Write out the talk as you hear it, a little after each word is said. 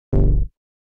A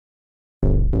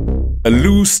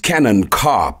loose cannon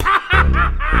cop.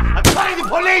 I'm calling the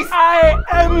police! I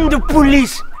am the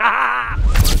police!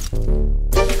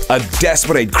 A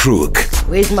desperate crook.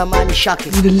 Where's my man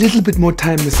Sharky? Need a little bit more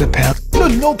time, Mr. Pell.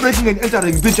 No breaking and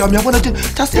entering, bitch. I'm gonna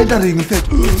just entering, in fact.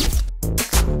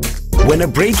 When a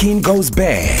break-in goes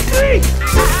bad,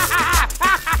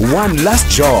 one last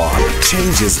job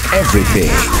changes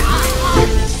everything.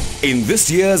 In this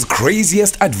year's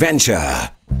craziest adventure,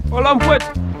 Alfred!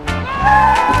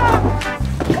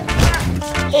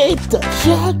 It's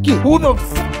Sharky. Who the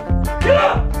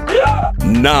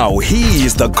now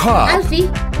he's the cop Alfie,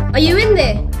 are you in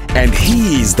there? and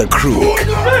he's the crook.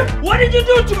 What did you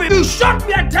do to me? You shot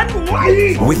me at 10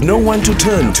 why? With no one to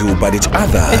turn to but each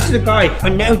other, It's the guy. I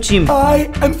know him. I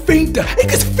am Venter.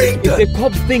 It is Venter. The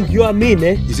cops think you are me,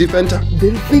 eh? Is it Venter?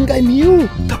 They'll think I'm you.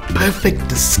 The perfect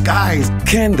disguise.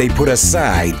 can they put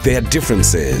aside their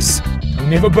differences? I'll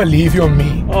never believe you're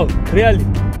me. Oh, really?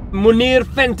 Munir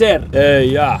Venter.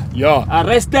 Yeah.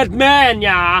 Arrested man,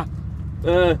 yeah.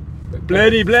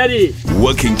 Bloody.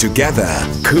 Working together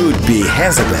could be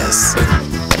hazardous.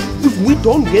 If we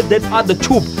don't get that other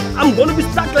tube, I'm gonna be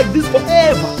stuck like this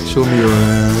forever. Show me your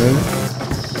hand.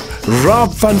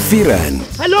 Rob van Vuuren,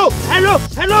 Hello.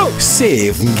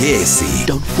 save Ngesi.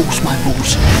 Don't force my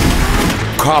motion.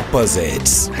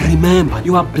 Copposites, Remember,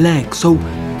 you are black, so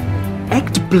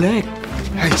act black.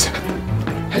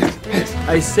 Hey.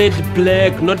 I said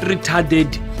black, not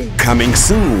retarded. coming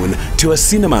soon to a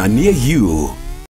cinema near you.